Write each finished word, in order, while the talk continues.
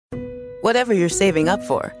Whatever you're saving up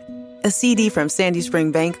for, a CD from Sandy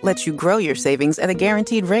Spring Bank lets you grow your savings at a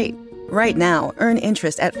guaranteed rate. Right now, earn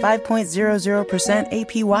interest at 5.00%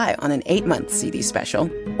 APY on an 8-month CD special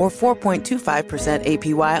or 4.25%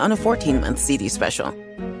 APY on a 14-month CD special.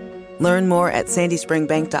 Learn more at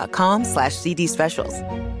sandyspringbank.com/CD specials.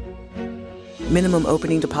 Minimum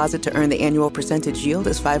opening deposit to earn the annual percentage yield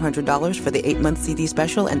is $500 for the 8-month CD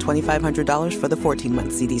special and $2,500 for the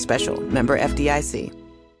 14-month CD special. Member FDIC.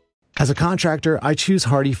 As a contractor, I choose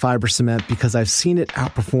Hardy Fiber Cement because I've seen it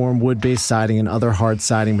outperform wood-based siding and other hard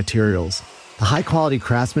siding materials. The high-quality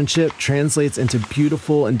craftsmanship translates into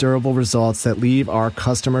beautiful and durable results that leave our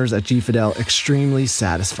customers at G-Fidel extremely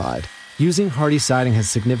satisfied. Using Hardy siding has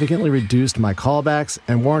significantly reduced my callbacks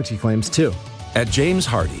and warranty claims too. At James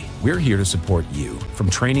Hardy, we're here to support you, from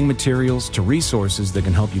training materials to resources that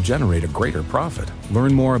can help you generate a greater profit.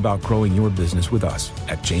 Learn more about growing your business with us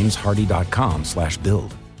at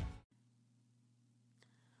jameshardy.com/build.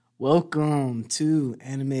 Welcome to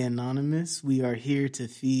Anime Anonymous. We are here to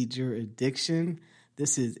feed your addiction.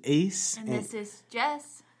 This is Ace. And this is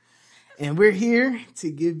Jess. And we're here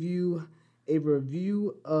to give you a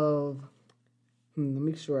review of, let me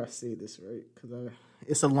make sure I say this right, because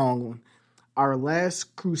it's a long one. Our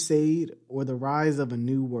Last Crusade, or The Rise of a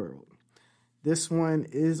New World. This one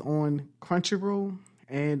is on Crunchyroll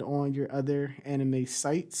and on your other anime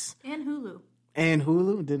sites. And Hulu. And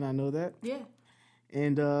Hulu. Did not know that. Yeah.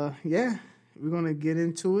 And, we're going to get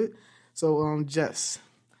into it. So, Jess,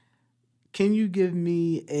 can you give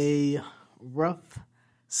me a rough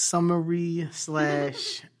summary /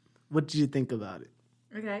 what did you think about it?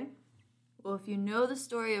 Okay. Well, if you know the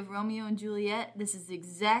story of Romeo and Juliet, this is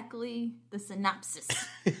exactly the synopsis.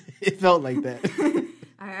 It felt like that.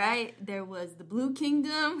 All right. There was the Blue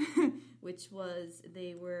Kingdom, which was,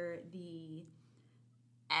 they were the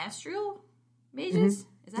astral mages. Mm-hmm.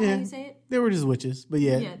 Is that how you say it? They were just witches, but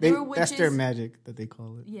they were witches. That's their magic that they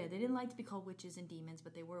call it. Yeah, they didn't like to be called witches and demons,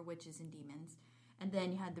 but they were witches and demons. And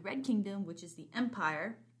then you had the Red Kingdom, which is the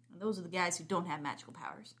Empire, and those are the guys who don't have magical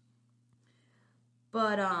powers.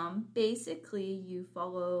 But basically, you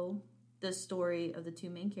follow the story of the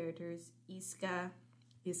two main characters, Iska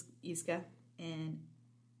and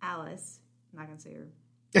Alice. I'm not gonna say her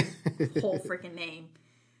whole freaking name.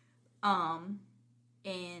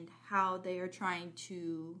 And how they are trying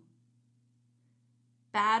to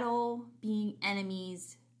battle being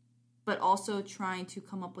enemies, but also trying to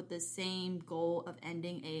come up with the same goal of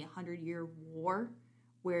ending a 100-year war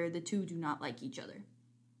where the two do not like each other.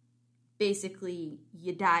 Basically,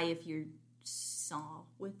 you die if you're saw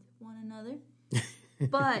with one another.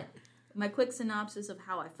 But my quick synopsis of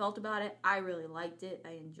how I felt about it, I really liked it.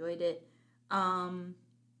 I enjoyed it.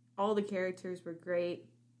 All the characters were great.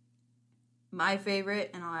 My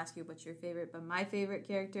favorite, and I'll ask you what's your favorite, but my favorite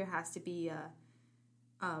character has to be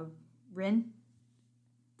Rin,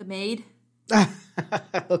 the maid.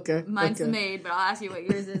 Okay. Mine's the maid, but I'll ask you what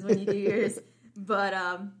yours is when you do yours. But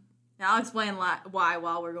I'll explain why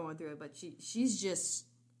while we're going through it. But she's just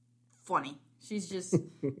funny. She's just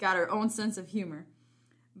got her own sense of humor.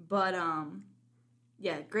 But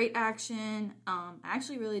great action. I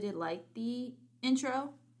actually really did like the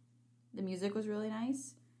intro. The music was really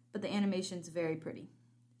nice. But the animation's very pretty.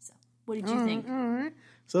 So, what did you think? All right.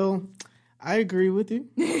 So, I agree with you.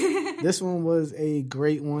 This one was a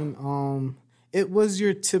great one. It was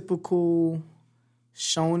your typical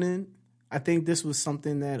shonen. I think this was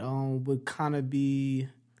something that would kind of be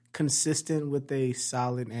consistent with a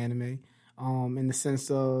solid anime. In the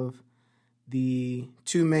sense of the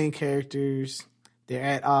two main characters, they're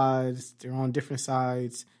at odds, they're on different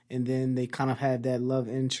sides, and then they kind of have that love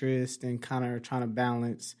interest and kind of are trying to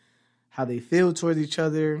balance how they feel towards each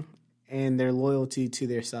other and their loyalty to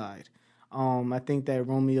their side. I think that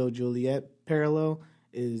Romeo-Juliet parallel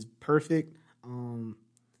is perfect.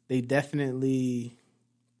 They definitely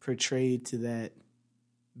portrayed to that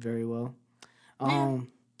very well.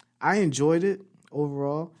 I enjoyed it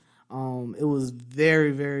overall. It was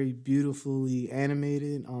very, very beautifully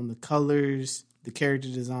animated. The colors, the character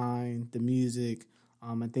design, the music,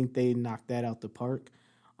 I think they knocked that out the park.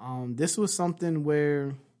 This was something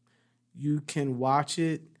where you can watch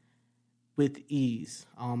it with ease.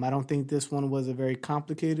 I don't think this one was a very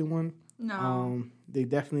complicated one. No. They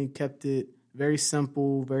definitely kept it very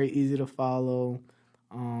simple, very easy to follow.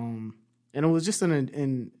 And it was just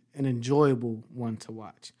an enjoyable one to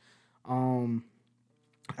watch. I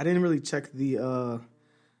didn't really check the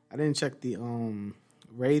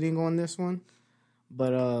rating on this one,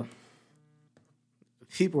 but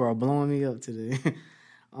people are blowing me up today.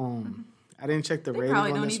 I didn't check the rating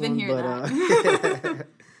on this one,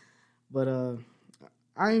 but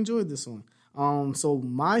I enjoyed this one. So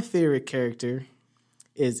my favorite character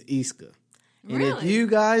is Iska. And Really? if you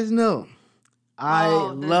guys know, I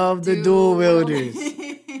Oh, love the dual wielders.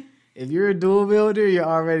 If you're a dual wielder, you're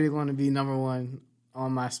already going to be number one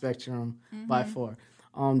on my spectrum by far.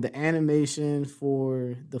 The animation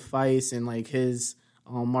for the fights and like his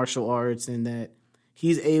martial arts, and that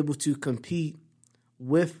he's able to compete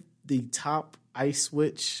with the top ice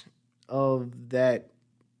switch of that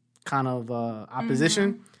kind of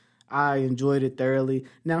opposition. I enjoyed it thoroughly.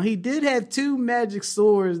 Now, he did have 2 magic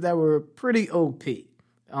swords that were pretty OP.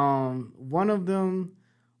 One of them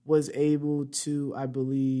was able to, I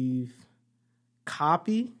believe,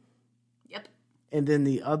 copy. Yep. And then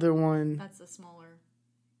the other one... That's a smaller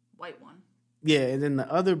white one. Yeah, and then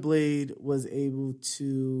the other blade was able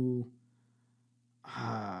to...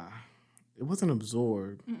 it wasn't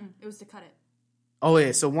absorb. It was to cut it. Oh,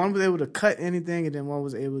 yeah. So one was able to cut anything, and then one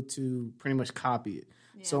was able to pretty much copy it.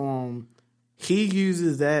 Yeah. So he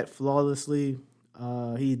uses that flawlessly.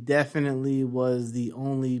 He definitely was the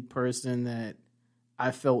only person that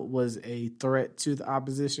I felt was a threat to the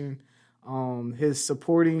opposition. His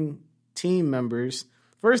supporting team members,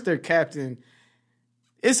 first their captain,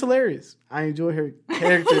 it's hilarious. I enjoy her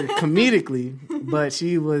character comedically, but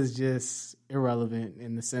she was just irrelevant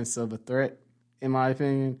in the sense of a threat, in my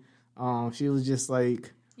opinion. She was just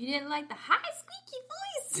like... You didn't like the high squeaky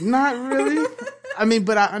voice? Not really. I mean,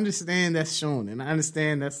 but I understand that's shown, and I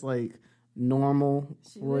understand that's like normal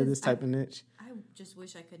for this type of niche. I just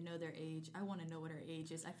wish I could know their age. I want to know what her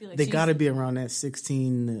age is. I feel like they got to be around that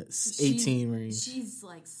 16, 18 range. She's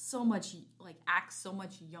like so much, like acts so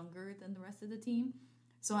much younger than the rest of the team.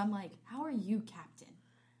 So I'm like, how are you captain?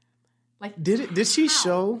 Like, did she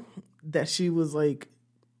show that she was like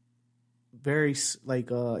very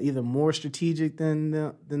like either more strategic than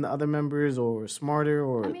the other members, or smarter,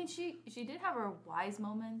 or... I mean, she did have her wise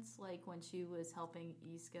moments, like when she was helping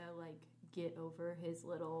Iska like get over his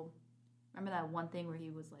little... Remember that one thing where he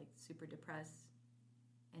was like super depressed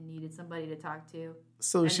and needed somebody to talk to?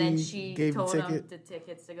 So and she then she gave told him him the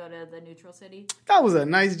tickets to go to the neutral city. That was a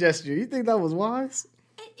nice gesture. You think that was wise?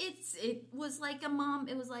 It was like a mom.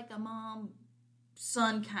 It was like a mom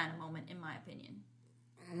son kind of moment, in my opinion.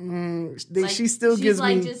 She still gives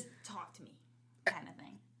me... She's like, just talk to me kind of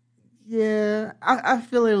thing. Yeah, I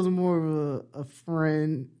feel it was more of a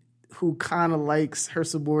friend who kind of likes her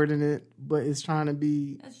subordinate, but is trying to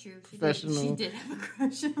be... That's true. Professional. She did have a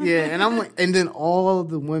crush on Yeah, and I'm like, and then all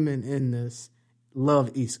the women in this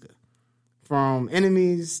love Iska, from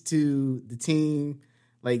enemies to the team.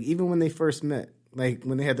 Like, even when they first met, like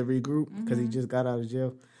when they had to regroup because he just got out of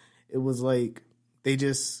jail, it was like they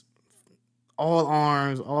just all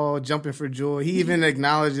arms, all jumping for joy. He even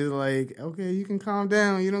acknowledges like, okay, you can calm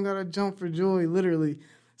down. You don't gotta jump for joy, literally.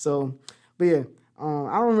 So, but yeah,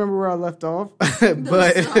 I don't remember where I left off,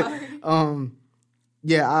 but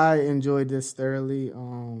yeah, I enjoyed this thoroughly.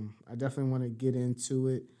 I definitely want to get into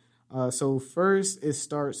it. So first, it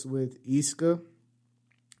starts with Iska,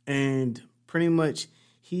 and pretty much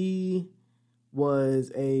he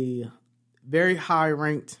was a very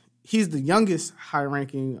high-ranked... He's the youngest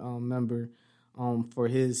high-ranking member for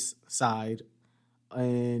his side,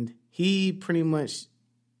 and he pretty much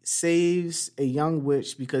saves a young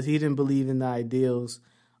witch because he didn't believe in the ideals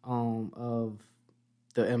of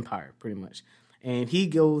the Empire, pretty much. And he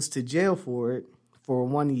goes to jail for it for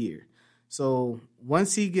 1 year. So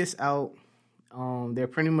once he gets out, they're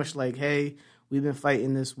pretty much like, hey, we've been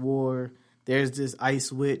fighting this war. There's this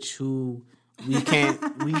ice witch who we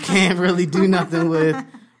can't really do nothing with.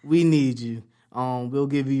 We need you. We'll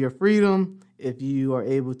give you your freedom if you are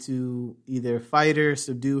able to either fight her,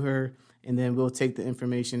 subdue her, and then we'll take the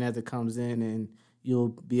information as it comes in, and you'll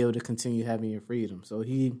be able to continue having your freedom. So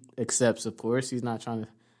he accepts, of course. He's not trying to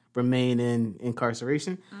remain in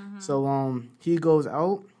incarceration. So he goes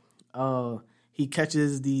out. He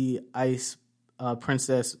catches the ice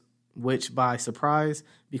princess witch by surprise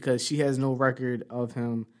because she has no record of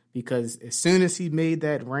him, because as soon as he made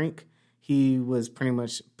that rank, he was pretty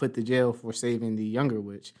much put to jail for saving the younger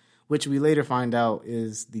witch, which we later find out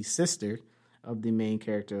is the sister of the main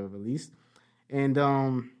character of Elise.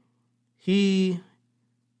 And he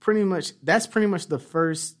pretty much... That's pretty much the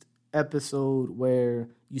first episode where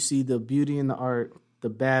you see the beauty in the art, the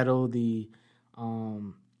battle, the... what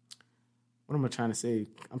am I trying to say?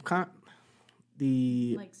 Like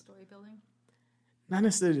story building? Not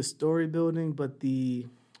necessarily the story building, but the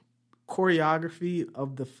choreography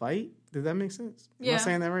of the fight. Does that make sense? Yeah. Am I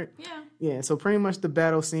saying that right? Yeah. Yeah, so pretty much the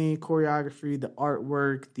battle scene, choreography, the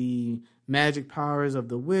artwork, the magic powers of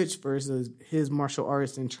the witch versus his martial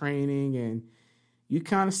arts and training, and, you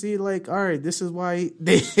kind of see like, all right, this is why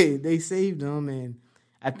they saved him, and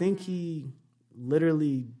I think he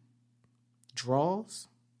literally draws.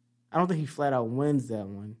 I don't think he flat out wins that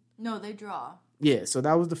one. No, they draw. Yeah, so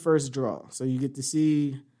that was the first draw. So you get to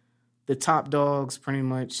see the top dogs pretty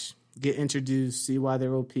much get introduced, see why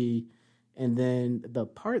they're OP, and then the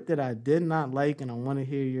part that I did not like, and I want to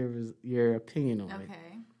hear your opinion on it.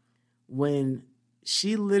 Okay. When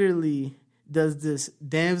she literally does this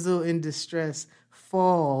damsel in distress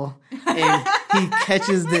fall, and he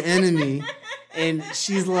catches the enemy, and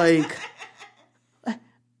she's like,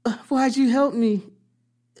 "Why'd you help me?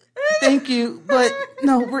 Thank you, but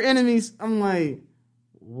no, we're enemies." I'm like,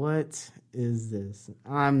 what is this?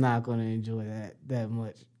 I'm not going to enjoy that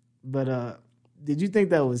much. But did you think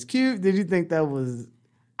that was cute? Did you think that was...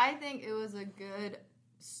 I think it was a good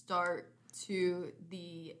start to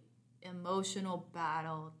the emotional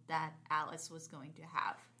battle that Alice was going to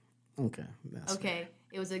have. Okay. Okay,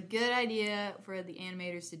 it was a good idea for the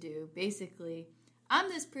animators to do. Basically, I'm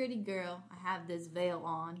this pretty girl. I have this veil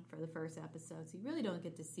on for the first episode, so you really don't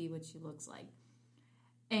get to see what she looks like.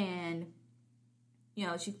 And, you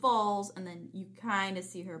know, she falls, and then you kind of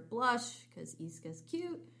see her blush because Iska's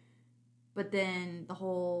cute. But then the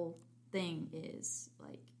whole thing is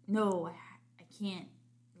like, no, I can't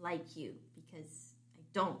like you because I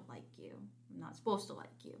don't like you. I'm not supposed to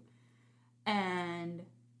like you. And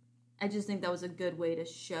I just think that was a good way to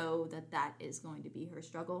show that is going to be her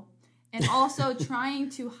struggle. And also trying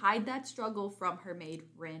to hide that struggle from her maid,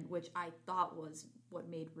 Rin, which I thought was what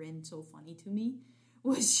made Rin so funny to me,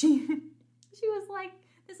 was she was like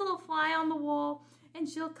this little fly on the wall, and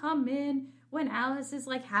she'll come in when Alice is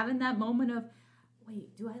like having that moment of,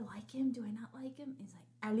 wait, do I like him? Do I not like him? And he's like,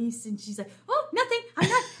 Alice, and she's like, oh,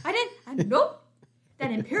 nothing. Nope.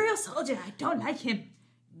 That Imperial soldier, I don't like him.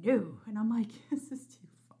 No. And I'm like, this is too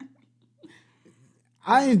funny.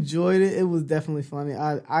 I enjoyed it. It was definitely funny.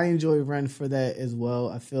 I enjoyed Ren for that as well.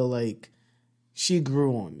 I feel like she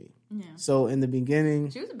grew on me. Yeah. So in the beginning...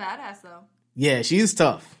 She was a badass, though. Yeah, she's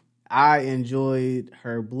tough. I enjoyed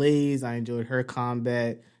her blades. I enjoyed her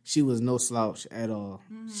combat. She was no slouch at all.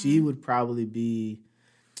 Mm-hmm. She would probably be...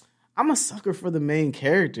 I'm a sucker for the main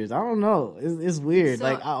characters. I don't know. It's weird. So,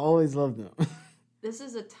 like, I always loved them. This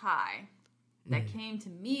is a tie that came to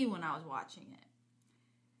me when I was watching it.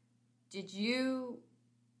 Did you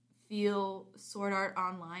feel Sword Art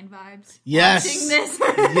Online vibes? Yes. Watching this?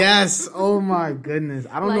 Yes. Oh, my goodness.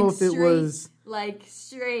 I don't know if it was...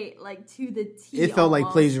 Straight, to the T. It felt like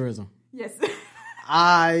plagiarism. Yes.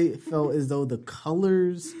 I felt as though the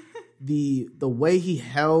colors, the way he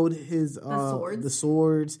held his the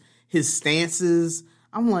swords, his stances.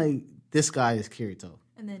 I'm like, this guy is Kirito.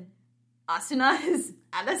 And then Asuna is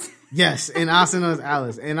Alice. Yes, and Asuna is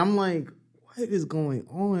Alice. And I'm like, what is going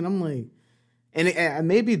on? I'm like, and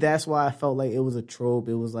maybe that's why I felt like it was a trope.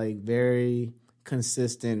 It was like very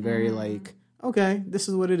consistent, very like, okay, this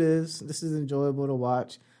is what it is. This is enjoyable to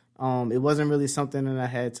watch. It wasn't really something that I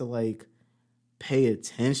had to like pay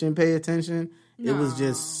attention. No.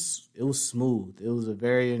 It was smooth. It was a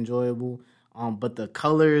very enjoyable. But the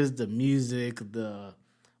colors, the music, the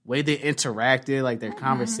way they interacted, like their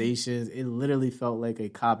conversations, it literally felt like a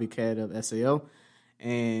copycat of SAO.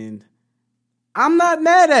 And I'm not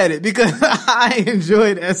mad at it because I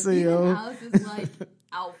enjoyed SAO. Even Alice's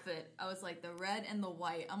outfit, I was like the red and the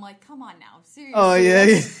white. I'm like, come on now, seriously. Oh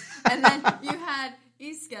yeah. And then you had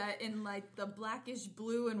Iska in like the blackish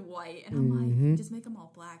blue and white, and I'm like, just make them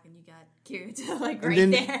all black, and you got Kirito right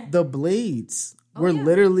there. The blades were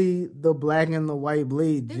literally the black and the white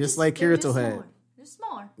blade, just like Kirito had. They're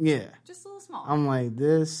smaller. Yeah, just a little smaller. I'm like,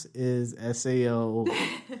 this is SAO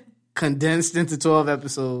condensed into 12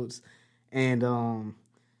 episodes, and it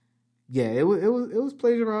was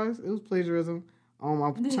plagiarized. It was plagiarism.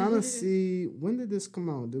 I'm trying to see, when did this come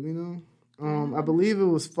out? Do we know? I believe it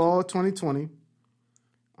was fall 2020.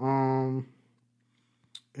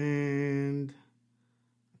 And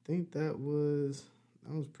I think that was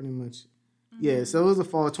pretty much, yeah, so it was a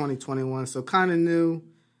fall 2021, so kind of new.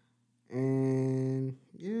 And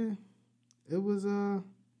yeah, it was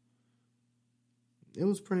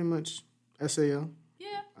pretty much SAO.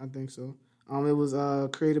 Yeah. I think so. It was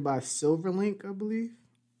created by Silverlink, I believe.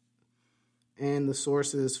 And the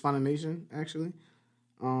source is Funimation, actually.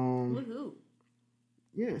 Woohoo.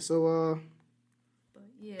 Yeah, so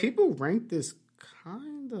people rank this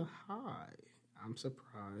kind of high. I'm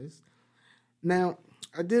surprised. Now,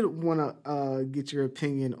 I did want to get your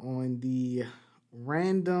opinion on the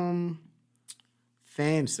random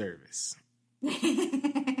fan service.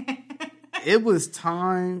 It was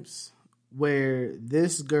times where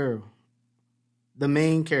this girl, the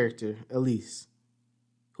main character, Elise,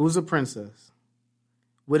 who's a princess,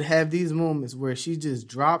 would have these moments where she just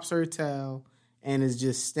drops her towel and is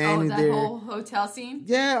just standing there. That whole hotel scene?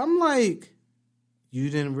 Yeah, I'm like, you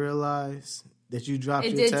didn't realize that you dropped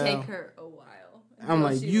your towel? It did take her a while. I'm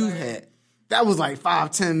like, that was like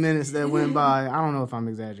 5-10 minutes that went by. I don't know if I'm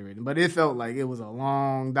exaggerating, but it felt like it was a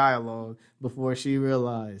long dialogue before she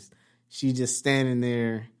realized she just standing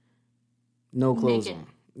there, no clothes on.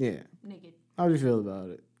 Yeah. Naked. How do you feel about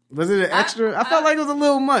it? Was it an extra? I felt like it was a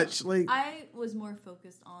little much. Like, I was more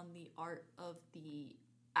focused on the art of the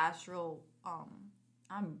astral.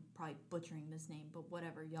 I'm probably butchering this name, but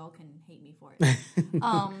whatever. Y'all can hate me for it.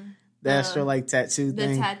 the astral like tattoo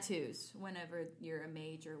thing. The tattoos. Whenever you're a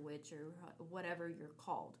mage or witch or whatever you're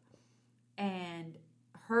called, and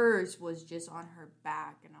hers was just on her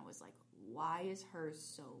back, and I was like, why is hers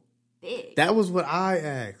so big? That was what I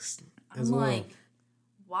asked as well. Like,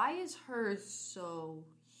 why is hers so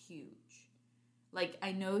huge? Like,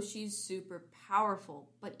 I know she's super powerful,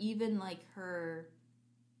 but even like her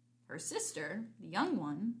sister, the young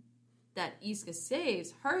one that Iska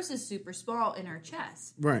saves, hers is super small in her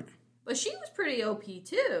chest. Right. But she was pretty OP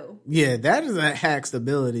too. Yeah, that is a hack's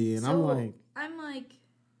ability, and I'm like,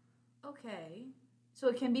 okay, so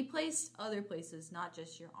it can be placed other places, not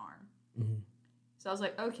just your arm. Mm-hmm. So I was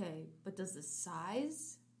like, okay, but does the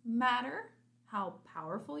size matter? How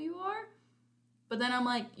powerful you are? But then I'm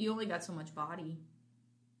like, you only got so much body.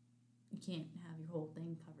 You can't have your whole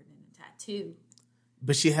thing covered in a tattoo.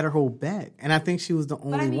 But she had her whole back, and I think she was the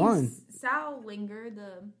only one. SAO Linger,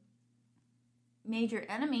 the major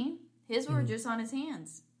enemy, his were just on his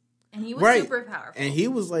hands, and he was super powerful. And he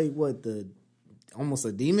was like almost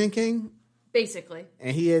a demon king, basically.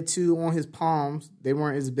 And he had 2 on his palms. They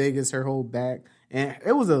weren't as big as her whole back, and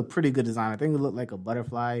it was a pretty good design. I think it looked like a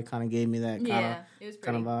butterfly. It kind of gave me that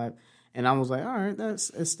kind of vibe. And I was like, all right,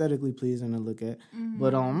 that's aesthetically pleasing to look at. Mm-hmm.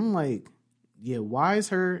 But I'm like, yeah, why is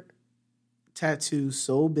her tattoo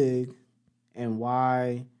so big, and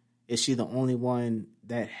why is she the only one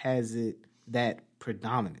that has it that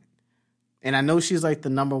predominant? And I know she's like the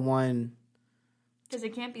number one, because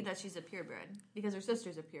it can't be that she's a purebred, because her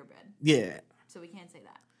sister's a purebred. Yeah, so we can't say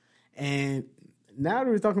that. And now that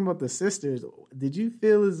we're talking about the sisters, did you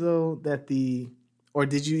feel as though or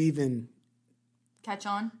did you even catch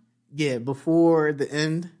on? Yeah, before the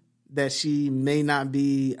end, that she may not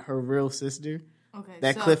be her real sister. Okay,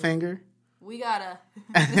 that cliffhanger. We gotta.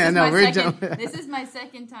 This is my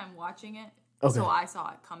second time watching it, so I saw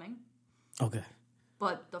it coming. Okay.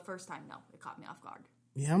 But the first time, no, it caught me off guard.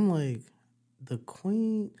 Yeah, I'm like, the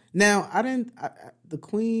queen. Now, the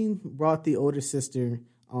queen brought the older sister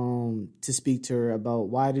to speak to her about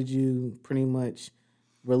why did you pretty much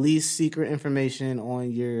release secret information on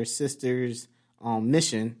your sister's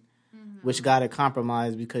mission, which got it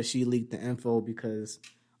compromised because she leaked the info because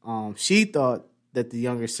she thought that the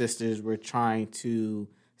younger sisters were trying to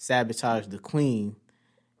sabotage the queen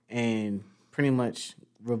and pretty much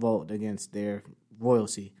revolt against their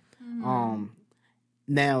royalty. Mm-hmm.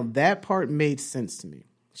 Now, that part made sense to me.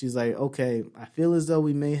 She's like, okay, I feel as though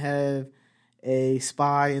we may have a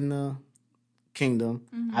spy in the kingdom.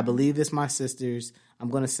 Mm-hmm. I believe it's my sisters. I'm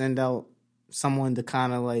going to send out someone to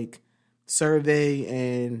kind of like survey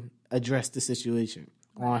and address the situation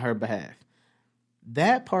on her behalf.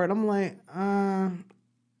 That part, I'm like,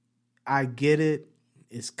 I get it.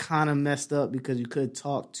 It's kind of messed up because you could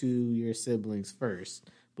talk to your siblings first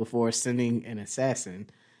before sending an assassin.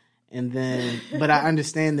 And then, but I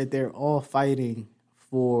understand that they're all fighting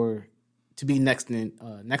to be next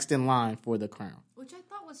in line for the crown. Which I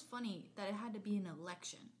thought was funny that it had to be an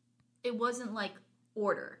election. It wasn't like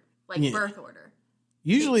order, birth order.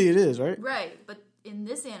 Usually it is, right? Right, but in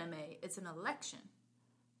this anime, it's an election.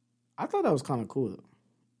 I thought that was kind of cool, though.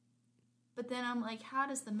 But then I'm like, how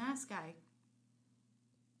does the mask guy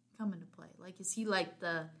come into play? Like, is he like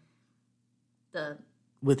the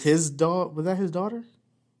with his daughter? Was that his daughter?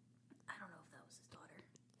 I don't know if that was his daughter.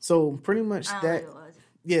 So pretty much I don't that. know who it was.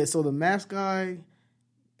 Yeah. So the mask guy,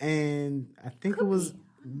 and I think it was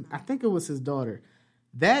his daughter.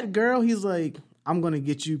 That girl, he's like, I'm gonna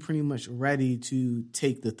get you pretty much ready to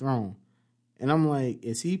take the throne. And I'm like,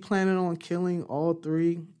 is he planning on killing all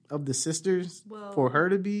 3 of the sisters for her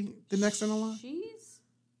to be the next in the line? She's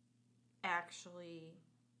actually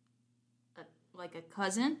a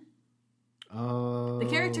cousin. The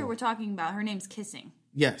character we're talking about, her name's Kissing.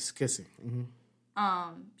 Yes, Kissing.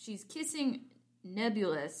 Mm-hmm. She's kissing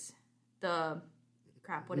Nebulous. What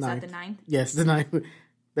is that, the 9th? Yes, the 9th.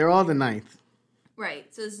 They're all the 9th.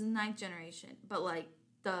 Right, so this is the 9th generation. But,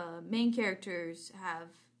 the main characters have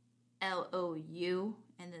LOU,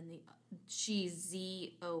 and then the she's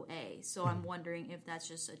ZOA. So I'm wondering if that's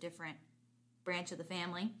just a different branch of the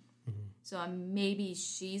family. So maybe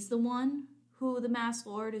she's the one who the Masked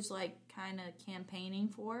Lord is like kind of campaigning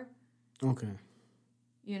for. Okay.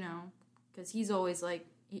 You know, because he's always like,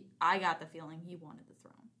 I got the feeling he wanted the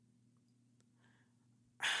throne.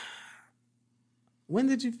 When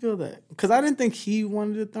did you feel that? Because I didn't think he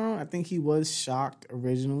wanted the throne. I think he was shocked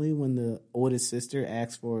originally when the oldest sister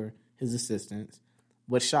asked for his assistance.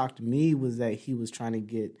 What shocked me was that he was trying to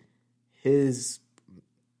get his,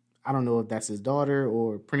 I don't know if that's his daughter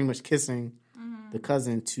or pretty much kissing the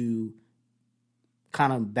cousin to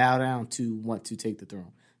kind of bow down to want to take the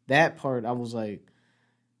throne. That part, I was like,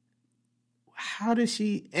 how did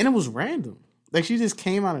she? And it was random. Like, she just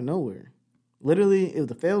came out of nowhere. Literally, it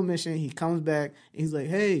was a failed mission. He comes back and he's like,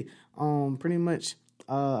 hey, pretty much,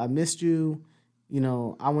 I missed you. You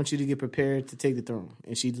know, I want you to get prepared to take the throne.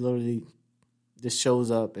 And she literally just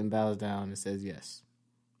shows up and bows down and says, yes,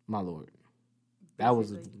 my lord. That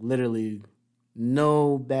was literally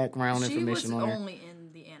no background information on her. She was only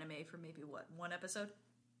in the anime for maybe, what, one episode?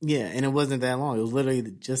 Yeah, and it wasn't that long. It was literally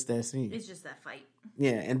just that scene. It's just that fight.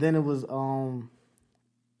 Yeah, and then it was,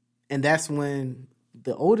 and that's when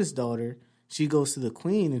the oldest daughter, she goes to the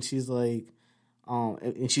queen and she's like,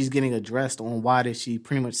 and she's getting addressed on why did she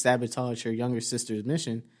pretty much sabotage her younger sister's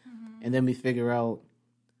mission. And then we figure out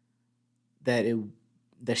that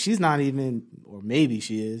that she's not even, or maybe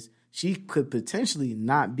she is, she could potentially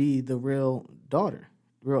not be the real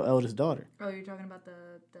eldest daughter. Oh, you're talking about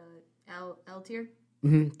the L tier?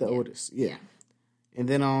 The oldest, yeah. And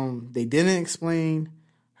then they didn't explain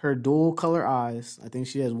her dual color eyes. I think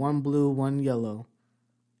she has one blue, one yellow.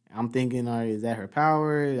 I'm thinking, is that her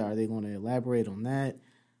power? Are they going to elaborate on that?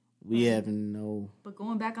 We have no. But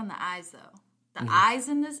going back on the eyes, though, the eyes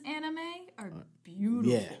in this anime are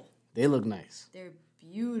beautiful. Yeah, they look nice. They're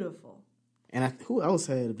beautiful. And who else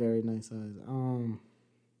had very nice eyes? I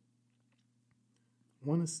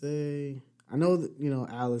want to say, I know that,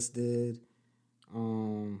 Alice did.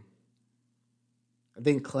 I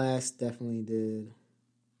think Class definitely did.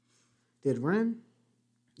 Did Ren?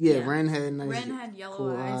 Yeah, Ren had nice. Ren had yellow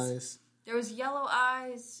cool eyes. There was yellow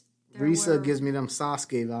eyes. Risa gives me them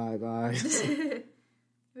Sasuke vibe eyes. It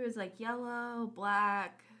was like yellow,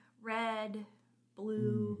 black, red,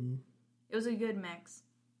 blue. It was a good mix.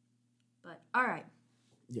 But all right.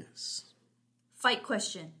 Yes. Fight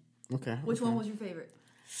question. Okay. Which one was your favorite?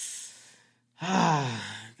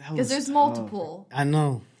 Because there's multiple. I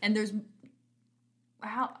know. And there's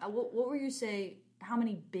what were you say? How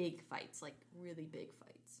many big fights, like really big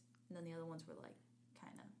fights, and then the other ones were like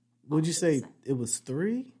kind of. Would you say it was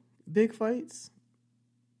 3 big fights,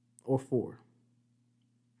 or 4?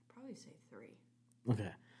 I'd probably say 3.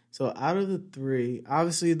 Okay, so out of the 3,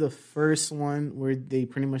 obviously the first one where they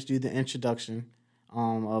pretty much do the introduction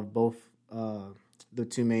of both the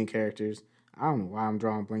 2 main characters. I don't know why I'm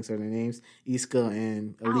drawing blanks on their names. Iska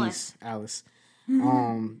and Alice.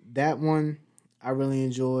 That one I really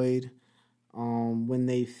enjoyed. When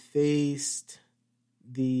they faced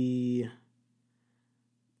the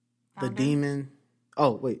demon.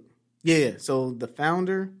 Oh, wait. Yeah. So the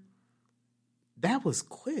founder, that was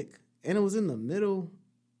quick. And it was in the middle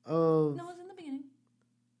of... No, it was in the beginning.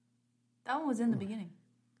 That one was in the beginning.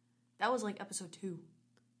 That was like episode 2.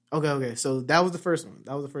 Okay. So that was the first one.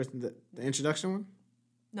 That was the introduction one?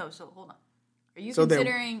 No, so hold on. Are you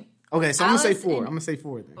considering... Okay, so Alice I'm going to say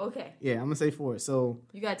 4 then. Okay. Yeah, I'm going to say 4. So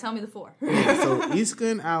you got to tell me the 4. Yeah, so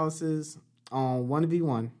Iska and Alice's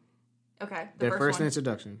 1v1. Okay. Their first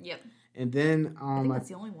introduction. Yep. And then... I think that's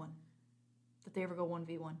the only one that they ever go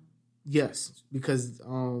 1v1. Yes, because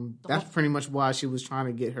that's pretty much why she was trying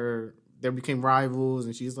to get her... They became rivals,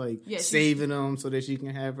 and she's like saving them so that she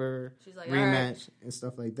can have her rematch and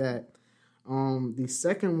stuff like that. The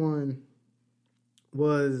second one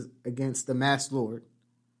was against the Masked Lord.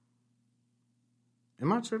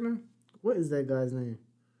 Am I tripping? What is that guy's name?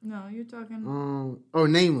 No, you're talking...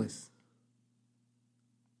 Nameless.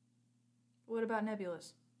 What about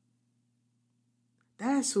Nebulous?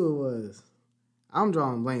 That's who it was. I'm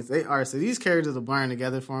drawing blanks. So these characters are blurring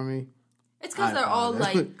together for me. It's because they're all,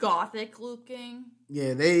 like, gothic looking.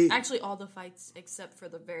 Yeah, they... Actually, all the fights, except for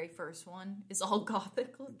the very first one, is all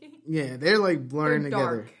gothic looking. Yeah, they're, like, blurring together.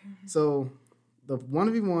 Dark. So, the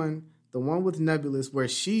 1v1, the one with Nebulous, where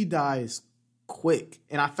she dies quick.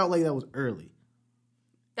 And I felt like that was early.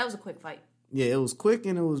 That was a quick fight. Yeah, it was quick,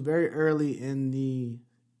 and it was very early in the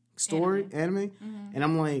story, anime. And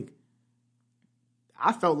I'm like...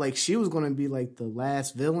 I felt like she was going to be, like, the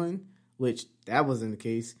last villain, which that wasn't the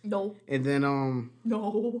case. No. And then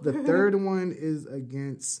no. The third one is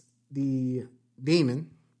against the demon.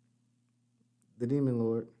 the Demon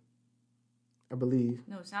Lord, I believe.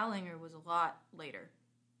 No, Salinger was a lot later.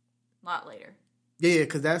 Yeah,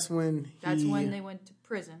 because that's when they went to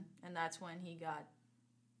prison, and that's when he got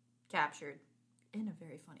captured in a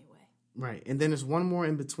very funny way. Right, and then there's one more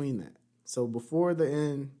in between that. So before the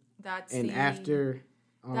end after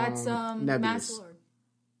that's Nebulous. Mass Lord.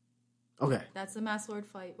 Okay. That's the Mass Lord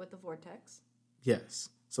fight with the Vortex. Yes.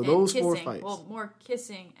 So And those kissing, 4 fights. Well, more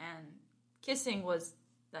kissing, and kissing was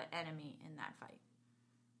the enemy in that fight.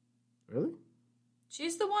 Really?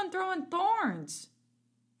 She's the one throwing thorns.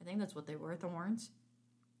 I think that's what they were, thorns.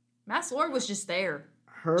 Mass Lord was just there.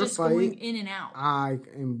 Her just fight, going in and out. I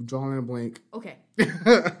am drawing a blank. Okay.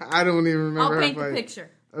 I don't even remember I'll her paint fight. the picture.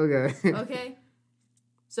 Okay. Okay.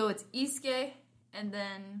 So it's Isuke, and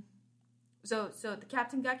then... So the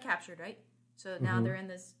captain got captured, right? So now they're in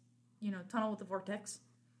this, tunnel with the vortex.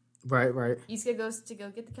 Right. Isuke goes to go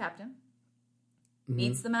get the captain.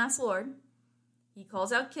 Meets the Mass Lord. He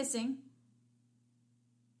calls out Kissing.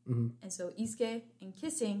 And so Isuke and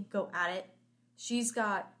Kissing go at it. She's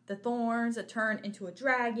got the thorns that turn into a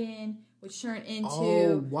dragon, which turn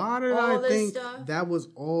into why did all I this think stuff. that was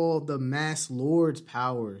all the Mass Lord's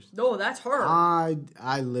powers? No, that's her. I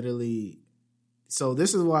literally... So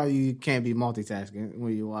this is why you can't be multitasking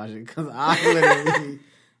when you watch it, because I literally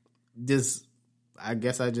just... I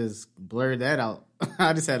guess I just blurred that out.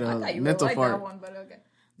 I just had a mental fart. That one, but okay.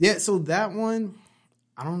 Yeah, so that one,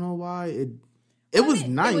 I don't know why it was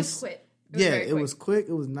nice. It was quick. It was quick.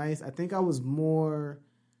 It was nice. I think I was more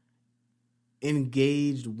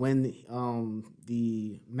engaged when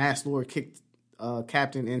the Mass Lord kicked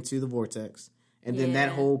Captain into the vortex, and then that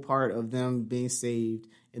whole part of them being saved,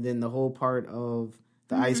 and then the whole part of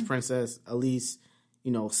the Ice Princess Elise,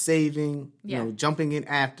 saving, jumping in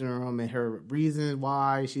after him, and her reason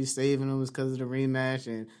why she's saving him is because of the rematch,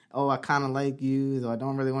 and I kind of like you, so I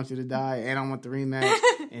don't really want you to die, and I want the rematch,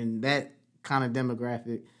 and that kind of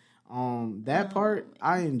demographic. That part,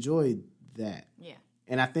 I enjoyed that. Yeah.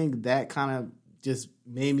 And I think that kind of just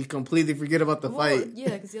made me completely forget about the fight. Yeah,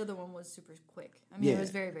 because the other one was super quick. I mean, it was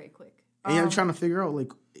very, very quick. And I'm trying to figure out,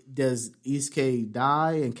 does Isuke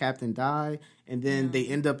die and Captain die? And then they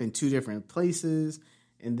end up in 2 different places.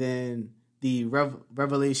 And then the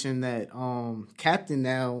revelation that Captain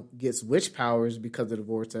now gets witch powers because of the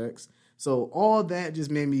vortex. So all that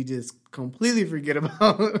just made me just completely forget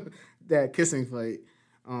about that kissing fight.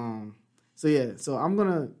 So I'm going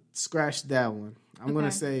to scratch that one. I'm going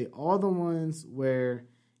to say all the ones where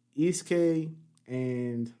Isuke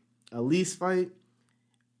and Elise fight.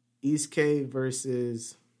 Isuke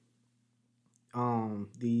versus I'm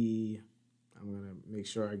going to make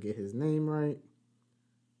sure I get his name right.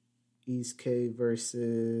 Isuke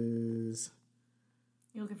versus...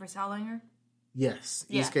 You looking for Salinger? Yes.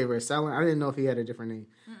 Yeah. Isuke versus Salinger. I didn't know if he had a different name.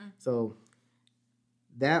 So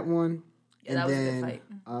that one. Yeah, that was a good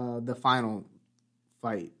fight. The final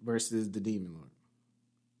fight versus the Demon Lord.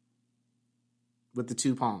 With the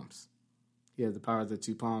 2 palms. He has the power of the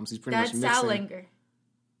 2 palms. He's pretty much mixing. That's Salinger.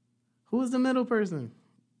 Who is the middle person?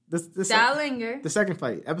 Salinger. The second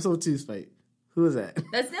fight. Episode 2's fight. Who is that?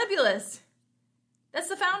 That's Nebulous. That's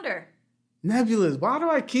the founder. Nebulous. Why do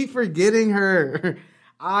I keep forgetting her?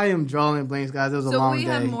 I am drawing blanks, guys. It was a long day. So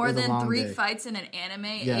we have more than 3 fights in an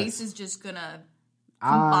anime. Yes. Ace is just going to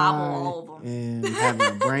bobble all of them. And having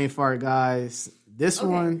a brain fart, guys. This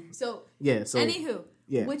one. So, anywho.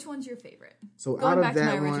 Yeah. Which one's your favorite? So going out back of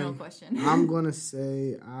that to my original question. I'm going to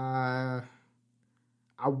say I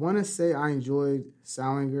want to say I enjoyed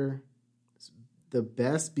Salinger the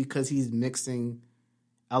best because he's mixing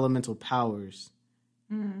elemental powers.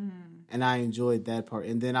 And I enjoyed that part.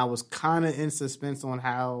 And then I was kind of in suspense on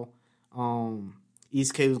how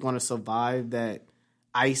Isuke was going to survive that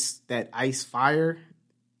ice fire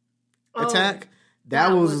attack.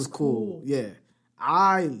 That was cool. Yeah.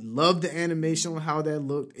 I loved the animation on how that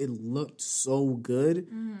looked. It looked so good.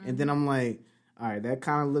 And then I'm like, all right, that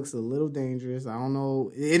kind of looks a little dangerous. I don't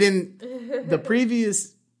know. It didn't. The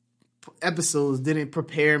previous episodes didn't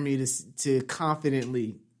prepare me to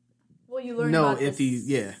confidently. Well, you learned about if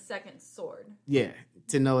second sword. Yeah,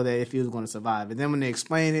 to know that if he was going to survive. And then when they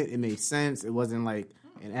explained it, it made sense. It wasn't like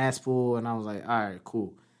an ass pull, and I was like, all right,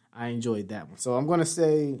 cool. I enjoyed that one. So I'm going to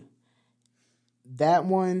say that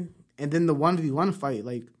one, and then the 1v1 fight.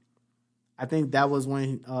 I think that was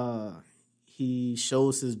when he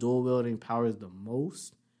shows his dual wielding powers the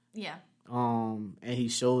most. Yeah. And he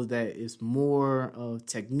shows that it's more of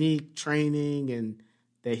technique, training, and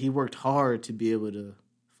that he worked hard to be able to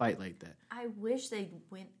fight like that. I wish they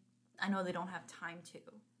went... I know they don't have time to.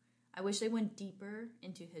 I wish they went deeper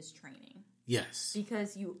into his training. Yes.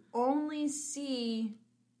 Because you only see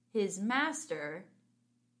his master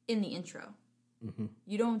in the intro. Mm-hmm.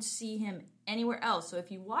 You don't see him anywhere else. So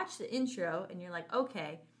if you watch the intro and you're like,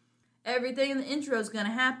 okay, everything in the intro is going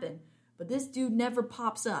to happen, but this dude never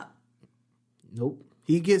pops up. Nope.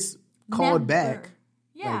 He gets called back.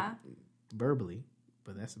 Yeah. Like, verbally,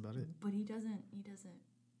 but that's about it. But he doesn't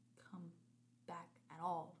come back at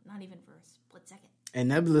all. Not even for a split second. And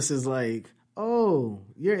Nebulous is like, oh,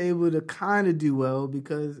 you're able to kind of do well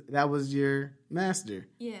because that was your master.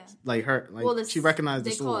 Yeah. Like her, like she recognized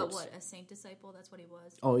the swords. They call it what? A saint disciple? That's what he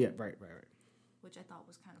was. Oh, yeah, right. Which I thought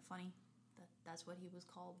was kind of funny. That's what he was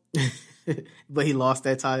called. But he lost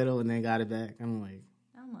that title and then got it back. I'm like,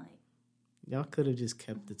 y'all could have just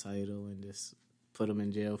kept the title and just put him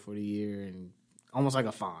in jail for the year and almost like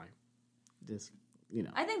a fine. Just,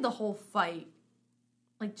 I think the whole fight,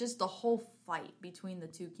 just the whole fight between the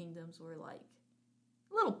two kingdoms were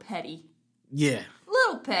a little petty. Yeah. A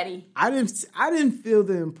little petty. I didn't feel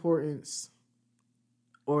the importance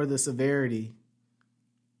or the severity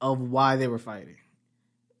of why they were fighting.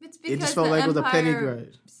 It's because it just felt like it was a petty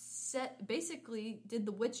grudge. Basically did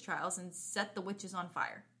the witch trials and set the witches on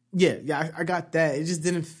fire. Yeah, I got that. It just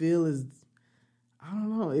didn't feel as, I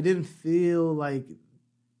don't know, it didn't feel like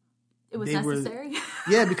it was necessary.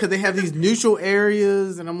 Yeah, because they have these neutral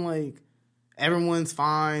areas, and I'm like, everyone's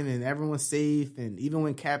fine and everyone's safe, and even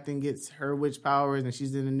when Captain gets her witch powers and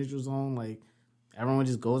she's in the neutral zone, like, everyone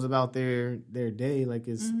just goes about their day like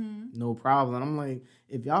it's no problem. And I'm like,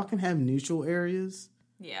 if y'all can have neutral areas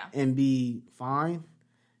and be fine,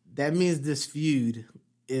 that means this feud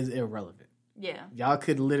is irrelevant. Yeah. Y'all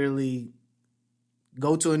could literally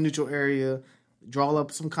go to a neutral area, draw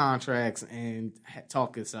up some contracts, and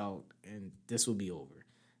talk this out, and this will be over.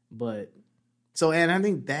 And I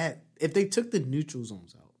think that if they took the neutral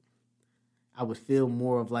zones out, I would feel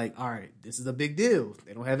more of like, all right, this is a big deal.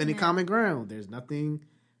 They don't have any common ground. There's nothing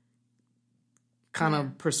kind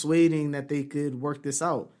of persuading that they could work this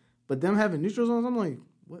out. But them having neutral zones, I'm like,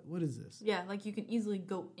 what is this? Yeah, you can easily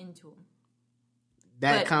go into them.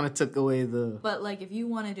 That kind of took away the... But, if you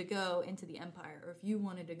wanted to go into the Empire, or if you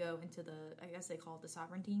wanted to go into I guess they call it the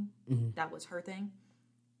Sovereignty, that was her thing,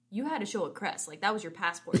 you had to show a crest. That was your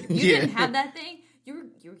passport. If you didn't have that thing, you were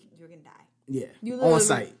going to die. Yeah, on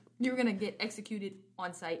site. You were going to get executed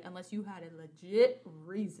on site unless you had a legit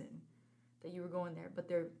reason that you were going there. But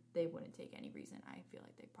they wouldn't take any reason. I feel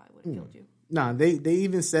like they probably would have killed you. Nah, they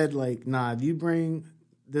even said, if you bring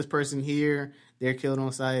this person here, they're killed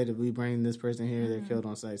on site. If we bring this person here, they're killed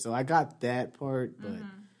on site. So I got that part, but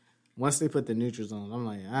once they put the neutral zones, I'm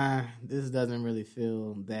like, this doesn't really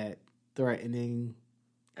feel that threatening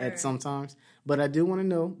at sometimes. But I do want to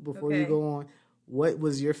know, before you go on, what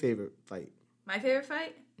was your favorite fight? My favorite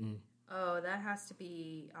fight? Oh, that has to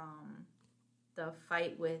be the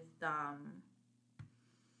fight with... I'm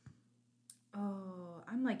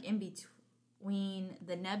in between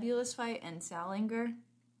the Nebulous fight and Salinger.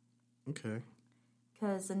 Okay.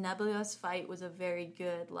 Because the Nebulous fight was a very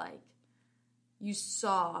good, you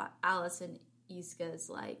saw Alice and Iska's,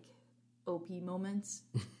 OP moments.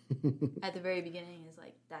 At the very beginning is,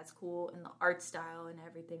 that's cool. And the art style and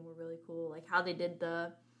everything were really cool. How they did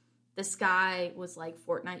the sky was like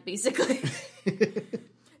Fortnite, basically.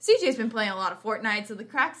 CJ's been playing a lot of Fortnite, so the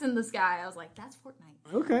cracks in the sky, I was like, that's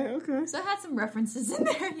Fortnite. Okay. So it had some references in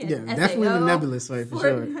there. Yeah, definitely the Nebulous fight, for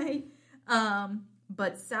Fortnite. Sure.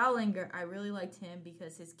 But Salinger, I really liked him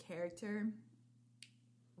because his character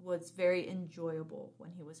was very enjoyable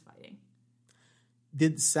when he was fighting.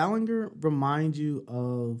 Did Salinger remind you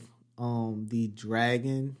of the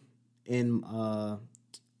dragon in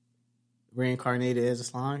Reincarnated as a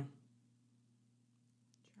Slime?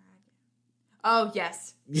 Oh,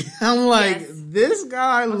 yes. I'm like, this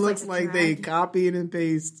guy looks like they copied and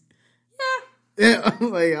pasted. Yeah.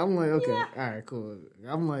 I'm like, okay, all right, cool.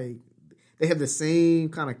 I'm like, they have the same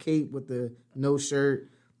kind of cape with the no shirt,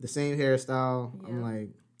 the same hairstyle. Yeah. I'm like,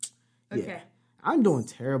 okay. I'm doing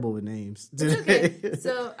terrible with names. It's okay.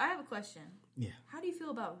 So I have a question. Yeah. How do you feel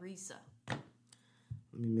about Risa? Let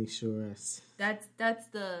me make sure. That's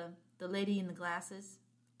the lady in the glasses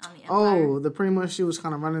on the Empire. Oh, the pretty much she was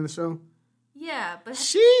kind of running the show. Yeah, but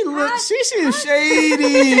she seems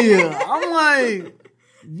shady. I'm like,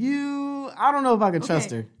 I don't know if I can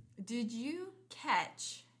trust her. Did you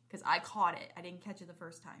catch? Because I caught it. I didn't catch it the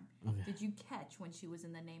first time. Okay. Did you catch when she was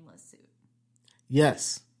in the nameless suit?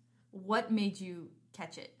 Yes. What made you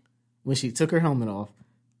catch it? When she took her helmet off.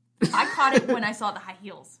 I caught it when I saw the high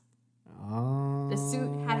heels. Oh. The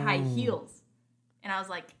suit had high heels. And I was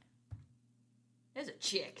like, there's a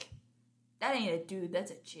chick. That ain't a dude,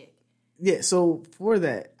 that's a chick. Yeah, so for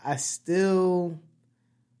that,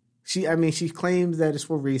 She claims that it's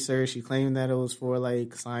for research. She claimed that it was for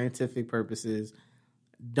like scientific purposes.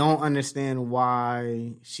 Don't understand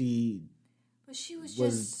why she. But she was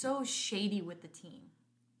just so shady with the team.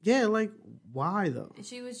 Yeah, like why though?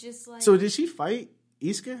 She was just like. So did she fight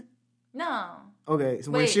Iska? No. Okay,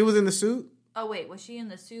 so when she was in the suit. Oh wait, was she in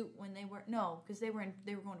the suit when they were? No, because they were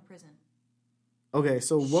going to prison. Okay,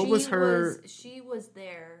 so what was her? She was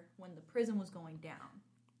there when the prison was going down.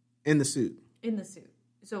 In the suit. In the suit.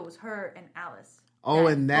 So it was her and Alice. Oh,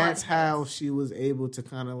 and that's how she was able to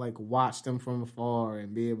kind of like watch them from afar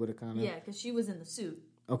and be able to kind of... Yeah, because she was in the suit.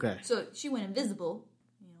 Okay. So she went invisible,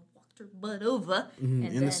 walked her butt over.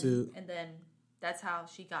 In the suit. And then that's how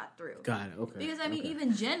she got through. Got it, okay. Because,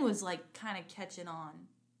 even Jen was like kind of catching on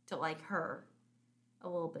to like her a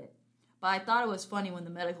little bit. But I thought it was funny when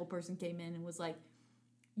the medical person came in and was like,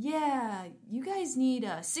 yeah, you guys need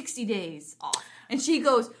 60 days off. And she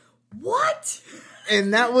goes... What?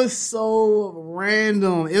 And that was so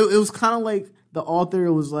random. It was kind of like the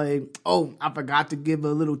author was like, oh, I forgot to give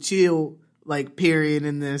a little chill like period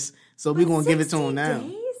in this, so we're going to give it to him now.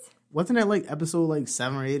 Days? Wasn't that like episode like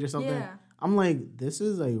 7 or 8 or something? Yeah. I'm like, this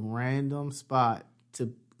is a random spot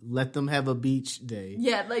to let them have a beach day.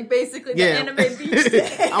 Yeah, like basically the anime beach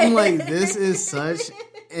day. I'm like, this is such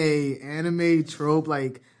a anime trope.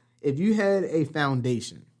 Like, if you had a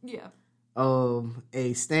foundation. Yeah. Of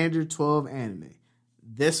a standard 12 anime.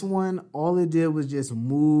 This one, all it did was just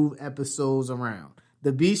move episodes around.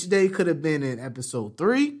 The beach day could have been in episode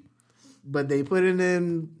 3, but they put it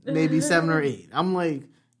in maybe 7 or 8. I'm like,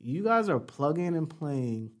 you guys are plugging and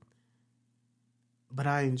playing, but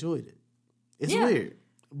I enjoyed it. It's weird.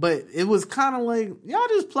 But it was kind of like, y'all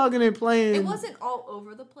just plugging and playing. It wasn't all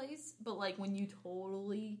over the place, but like when you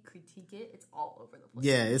totally critique it, it's all over the place.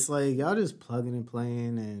 Yeah, it's like y'all just plugging and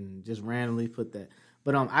playing and just randomly put that.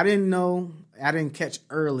 But I didn't catch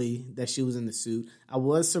early that she was in the suit. I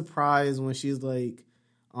was surprised when she's like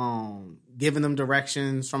giving them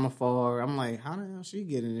directions from afar. I'm like, how the hell she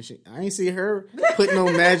get in this? I ain't see her put no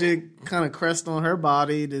magic kind of crest on her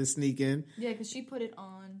body to sneak in. Yeah, because she put it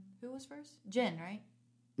on, who was first? Jen, right?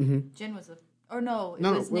 Mm-hmm. Jen was it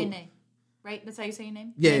was Nene, right? That's how you say your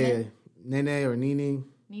name? Yeah, Nene? Nene or Nini.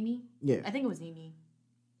 Nini? Yeah. I think it was Nini.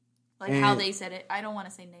 Like how they said it. I don't want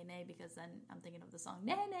to say Nene because then I'm thinking of the song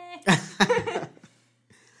Nene.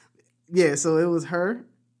 Yeah, so it was her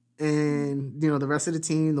and, the rest of the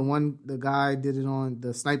team. The guy did it on,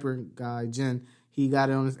 the sniper guy, Jen, he got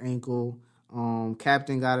it on his ankle.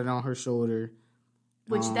 Captain got it on her shoulder.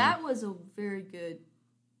 Which that was a very good...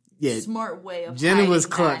 Yeah, smart way of Jenny was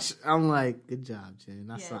that. clutch. I'm like, good job, Jen.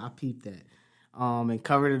 I peeped that. And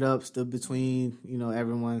covered it up, stood between,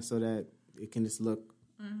 everyone so that it can just look,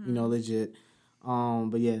 legit.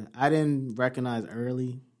 But yeah, I didn't recognize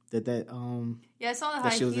early that I saw the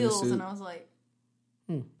high heels and I was like,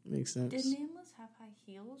 makes sense. Did Nameless have high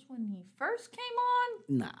heels when he first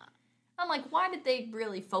came on? Nah. I'm like, why did they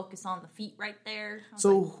really focus on the feet right there?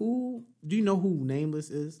 So who do you know who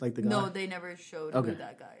Nameless is? Like the guy? No, they never showed who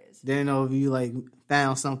that guy is. Didn't know if you like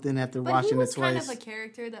found something after watching it twice. He was kind of a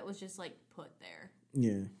character that was just like put there.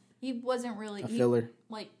 Yeah. He wasn't really a filler.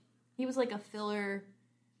 He was like a filler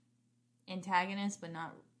antagonist, but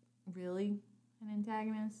not really an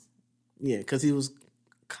antagonist. Yeah, because he was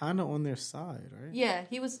kind of on their side, right? Yeah,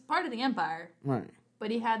 he was part of the Empire. Right. But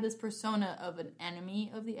he had this persona of an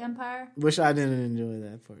enemy of the Empire. Which I didn't enjoy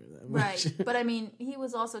that part that much. Right. But I mean, he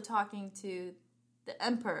was also talking to the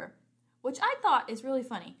Emperor, which I thought is really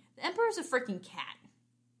funny. The Emperor's a freaking cat.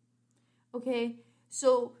 Okay?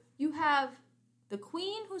 So you have the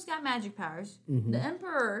Queen who's got magic powers. Mm-hmm. The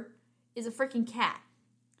Emperor is a freaking cat.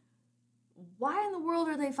 Why in the world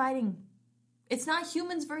are they fighting? It's not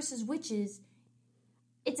humans versus witches.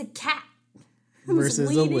 It's a cat versus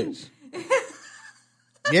leading. A witch.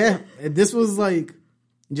 Yeah, this was like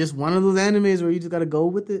just one of those animes where you just got to go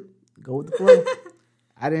with it, go with the flow.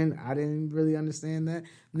 I didn't really understand that.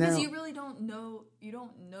 Because you really don't know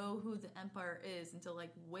who the Empire is until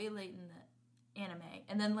like way late in the anime,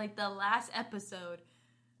 and then like the last episode,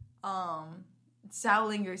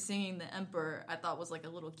 Sowlinger singing the Emperor, I thought was like a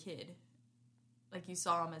little kid, like you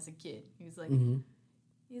saw him as a kid. He was like. Mm-hmm.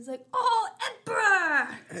 He's like, oh, Emperor!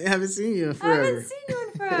 I haven't seen you in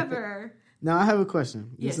forever. Now, I have a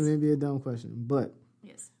question. Yes. This may be a dumb question, but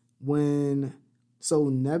yes. So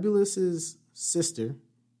Nebulous's sister,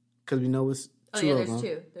 because we know it's two of them. Oh,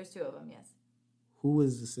 yeah, there's two of them, yes. Who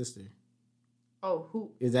is the sister? Oh,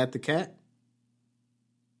 who? Is that the cat?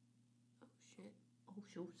 Oh, shit. Oh,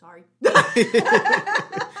 shoot, sorry.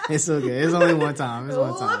 It's okay. It's only one time. It's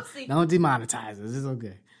one time. Whoopsie. Don't demonetize us. It's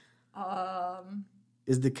okay. Um...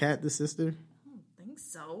 Is the cat the sister? I don't think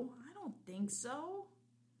so. think so.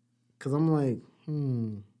 Because I'm like,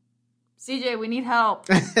 CJ, we need help.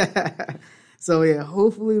 So, yeah,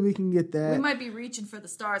 hopefully we can get that. We might be reaching for the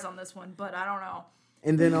stars on this one, but I don't know.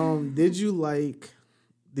 And then, did you like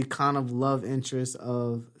the kind of love interest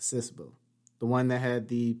of Sisbo? The one that had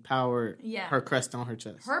the power, her crest on her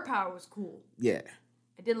chest. Her power was cool. Yeah.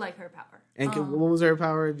 I did like her power. And what was her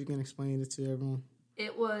power, if you can explain it to everyone?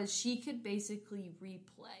 It was, she could basically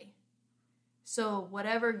replay. So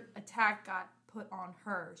whatever attack got put on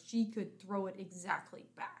her, she could throw it exactly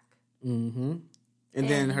back. Mm-hmm. And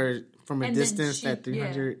then her, from a distance, that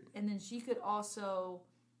 300. Yeah, and then she could also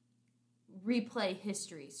replay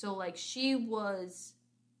history. So, like, she was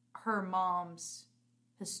her mom's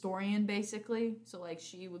historian, basically. So, like,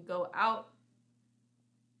 she would go out,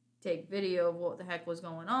 take video of what the heck was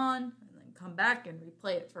going on, and then come back and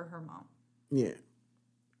replay it for her mom. Yeah.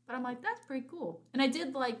 But I'm like, that's pretty cool. And I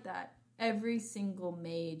did like that every single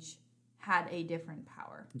mage had a different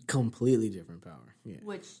power. Completely different power, yeah.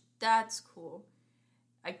 Which, that's cool.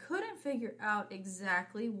 I couldn't figure out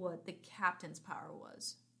exactly what the captain's power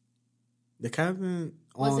was. The captain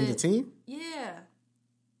on the team? Yeah.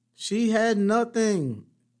 She had nothing.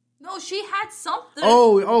 No, she had something.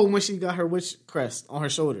 Oh, when she got her witch crest on her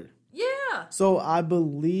shoulder. Yeah. So I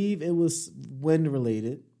believe it was wind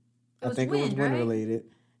related. It was wind related.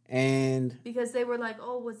 And because they were like,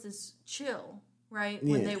 oh, what's this chill, right?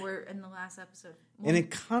 When they were in the last episode. And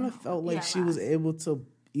it kind of felt like she was able to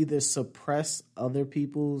either suppress other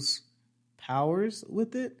people's powers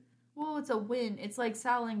with it. Well, it's a wind. It's like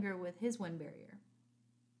Salinger with his wind barrier.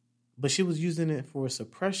 But she was using it for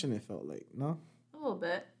suppression, it felt like, no? A little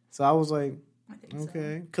bit. So I was like, I think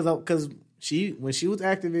okay. Because when she was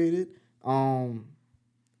activated,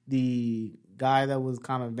 the guy that was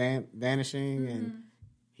kind of vanishing, and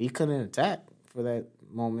he couldn't attack for that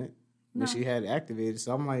moment when she had activated.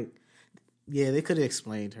 So I'm like, yeah, they could have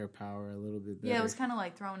explained her power a little bit better. Yeah, it was kind of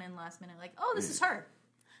like thrown in last minute, like, oh, this is her.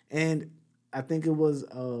 And I think it was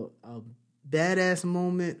a badass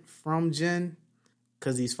moment from Jin,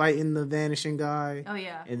 because he's fighting the vanishing guy. Oh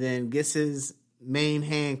yeah. And then gets his main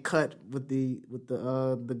hand cut with the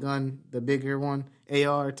gun, the bigger one,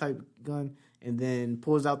 AR type gun, and then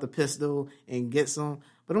pulls out the pistol and gets him.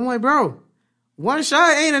 But I'm like, bro, one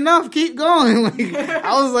shot ain't enough. Keep going. Like,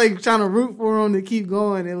 I was like trying to root for him to keep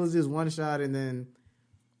going. It was just one shot, and then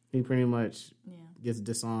he pretty much gets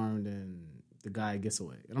disarmed, and the guy gets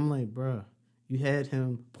away. And I'm like, bro, you had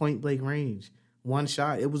him point blank range, one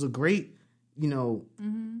shot. It was a great,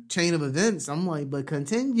 chain of events. I'm like, but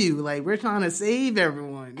continue. Like, we're trying to save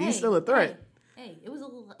everyone. He's still a threat. Hey, it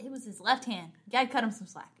was his left hand. You gotta cut him some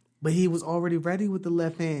slack. But he was already ready with the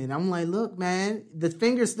left hand. I'm like, look, man, the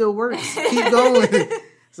finger still works. Keep going.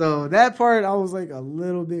 So that part, I was like a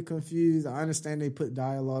little bit confused. I understand they put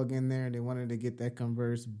dialogue in there and they wanted to get that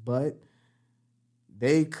converse, but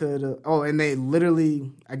they could have. Oh, and they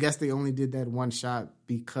literally, I guess they only did that one shot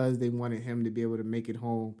because they wanted him to be able to make it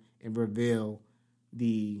home and reveal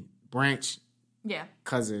the Branch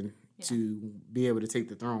cousin to be able to take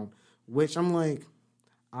the throne. Which I'm like,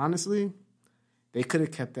 honestly, they could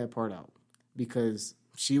have kept that part out because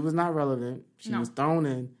she was not relevant. She was thrown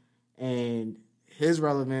in, and his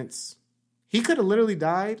relevance, he could have literally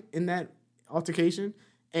died in that altercation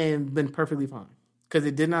and been perfectly fine because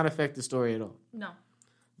it did not affect the story at all. No.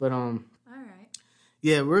 But all right.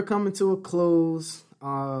 Yeah, we're coming to a close.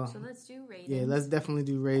 So let's do ratings. Yeah, let's definitely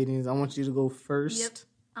do ratings. I want you to go first. Yep.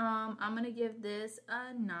 I'm gonna give this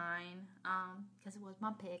a 9. Because it was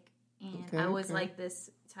my pick. And I always like this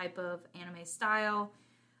type of anime style.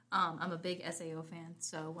 I'm a big SAO fan,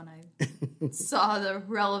 so when I saw the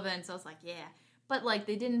relevance, I was like, yeah. But, like,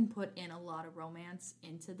 they didn't put in a lot of romance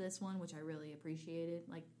into this one, which I really appreciated.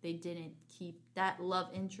 Like, they didn't keep that love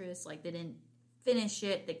interest. Like, they didn't finish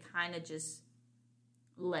it. They kind of just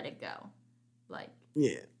let it go. Like,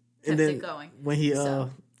 and then it going. When he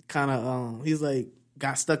he's like,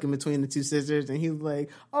 got stuck in between the two sisters, and he was like,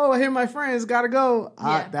 "Oh, I hear my friends gotta go."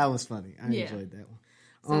 That was funny. I enjoyed that one.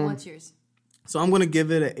 So what's yours? So I'm gonna give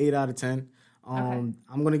it an 8 out of 10. Okay.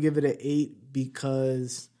 I'm gonna give it an 8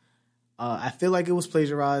 because I feel like it was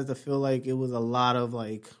plagiarized. I feel like it was a lot of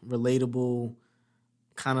like relatable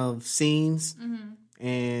kind of scenes,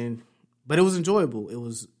 but it was enjoyable. It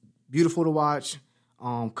was beautiful to watch.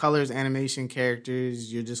 Colors, animation,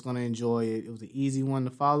 characters, you're just gonna enjoy it. It was an easy one to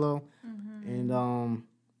follow. And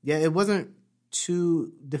it wasn't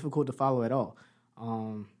too difficult to follow at all.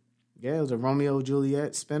 It was a Romeo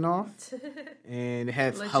Juliet spinoff, and it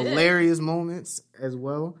had hilarious moments as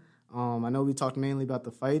well. I know we talked mainly about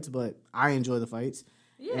the fights, but I enjoy the fights.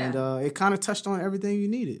 Yeah. And it kind of touched on everything you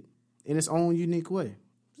needed in its own unique way.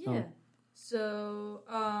 Yeah. So,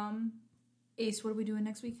 Ace, what are we doing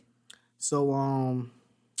next week? So, I'm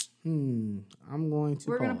going to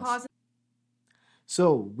We're going to pause.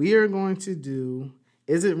 So, we are going to do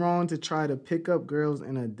Is It Wrong to Try to Pick Up Girls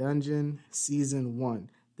in a Dungeon Season 1.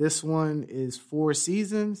 This one is 4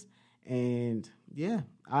 seasons, and yeah,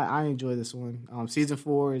 I enjoy this one. Season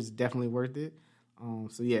 4 is definitely worth it.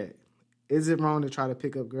 So, yeah, Is It Wrong to Try to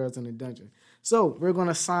Pick Up Girls in a Dungeon? So, we're going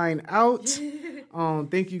to sign out.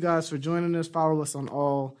 Thank you guys for joining us. Follow us on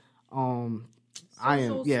all all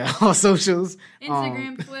socials.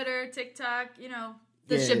 Instagram, Twitter, TikTok,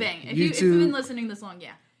 the shebang. If YouTube, you've been listening this long,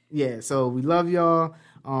 yeah. Yeah, so we love y'all.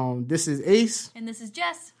 This is Ace. And this is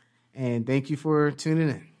Jess. And thank you for tuning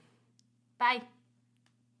in. Bye.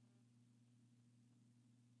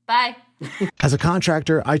 Bye. As a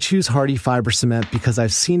contractor, I choose Hardy Fiber Cement because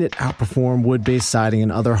I've seen it outperform wood-based siding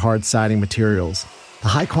and other hard siding materials. The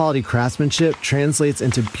high-quality craftsmanship translates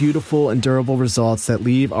into beautiful and durable results that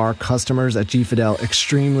leave our customers at G-Fidel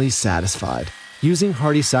extremely satisfied. Using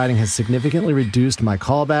Hardy siding has significantly reduced my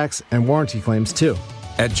callbacks and warranty claims too.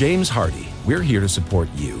 At James Hardy, we're here to support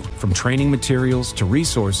you, from training materials to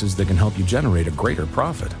resources that can help you generate a greater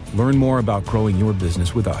profit. Learn more about growing your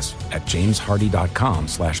business with us at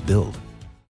jameshardy.com/build.